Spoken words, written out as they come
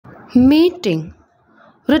Meeting.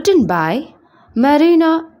 Written by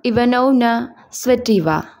Marina Ivanovna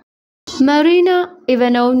Tsvetaeva. Marina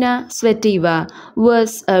Ivanovna Tsvetaeva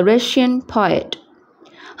was a Russian poet.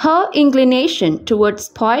 Her inclination towards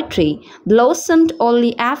poetry blossomed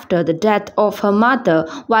only after the death of her mother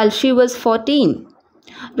while she was 14.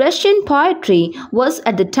 Russian poetry was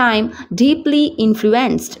at the time deeply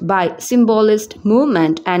influenced by symbolist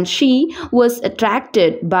movement, and she was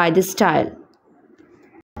attracted by the style.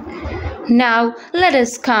 Now let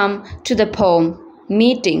us come to the poem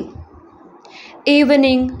Meeting.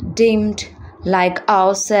 Evening dimmed, like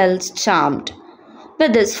ourselves charmed,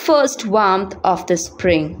 with this first warmth of the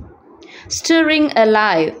spring. Stirring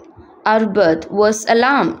alive, our birth was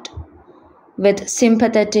alarmed. With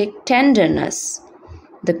sympathetic tenderness,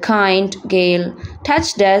 the kind gale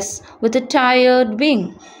touched us with a tired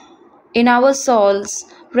wing. In our souls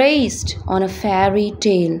raised on a fairy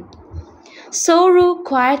tale, sorrow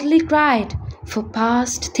quietly cried for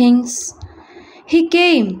past things. He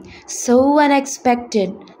came so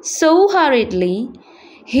unexpected, so hurriedly,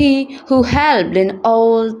 he who helped in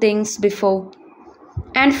all things before.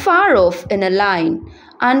 And far off in a line,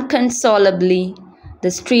 unconsolably,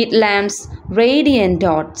 the street lamps' radiant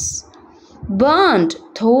dots burned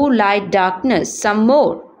through light darkness some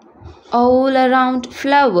more. All around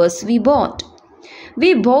flowers we bought.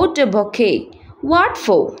 We bought a bouquet. What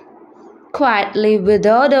for? Quietly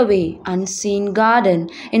withered away, unseen garden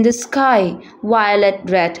in the sky, violet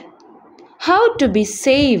red. How to be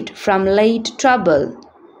saved from late trouble?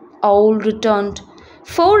 All returned,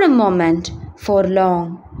 for a moment, for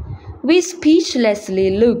long. We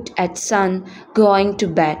speechlessly looked at sun going to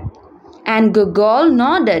bed, and Gogol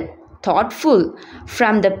nodded, thoughtful,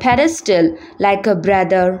 from the pedestal like a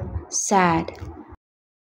brother sad.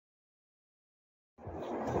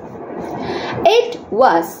 It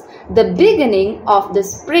was the beginning of the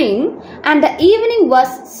spring, and the evening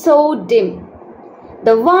was so dim.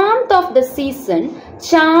 The warmth of the season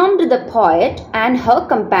charmed the poet and her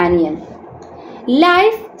companion.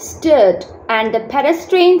 Life stirred, and the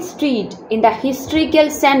pedestrian street in the historical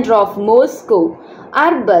center of Moscow,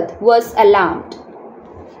 Arbat, was alarmed.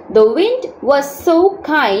 The wind was so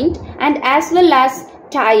kind and as well as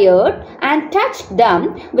tired, and touched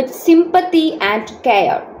them with sympathy and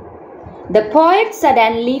care. The poet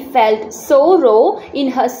suddenly felt sorrow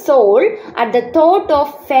in her soul at the thought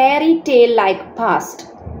of fairy tale-like past.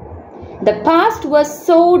 The past was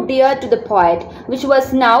so dear to the poet, which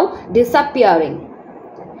was now disappearing.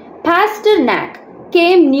 Pasternak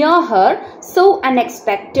came near her so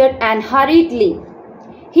unexpected and hurriedly.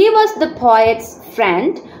 He was the poet's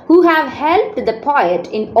friend who had helped the poet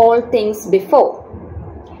in all things before.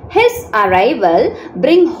 His arrival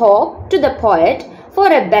bring hope to the poet for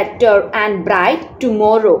a better and bright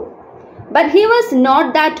tomorrow. But he was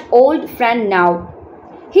not that old friend now.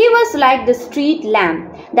 He was like the street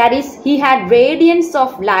lamp, that is, he had radiance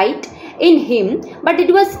of light in him, but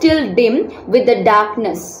it was still dim with the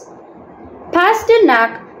darkness.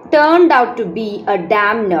 Pasternak turned out to be a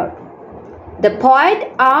damner. The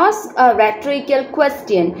poet asked a rhetorical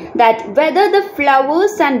question, that whether the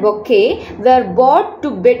flowers and bouquet were bought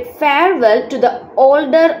to bid farewell to the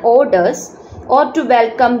older orders or to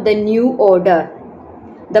welcome the new order.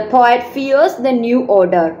 The poet fears the new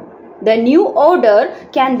order. The new order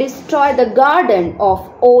can destroy the garden of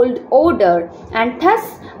old order and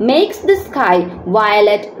thus makes the sky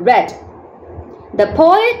violet red. The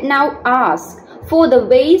poet now asks for the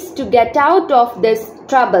ways to get out of this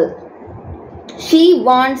trouble. She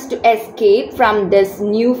wants to escape from this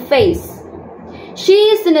new phase. She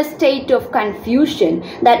is in a state of confusion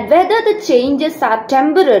that whether the changes are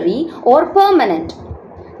temporary or permanent.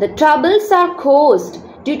 The troubles are caused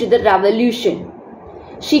due to the revolution.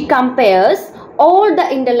 She compares all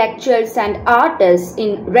the intellectuals and artists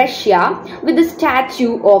in Russia with the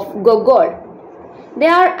statue of Gogol. They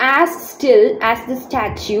are as still as the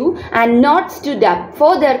statue and not stood up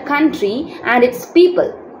for their country and its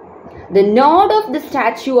people. The nod of the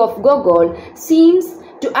statue of Gogol seems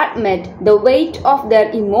to admit the weight of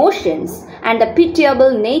their emotions and the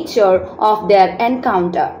pitiable nature of their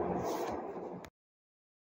encounter.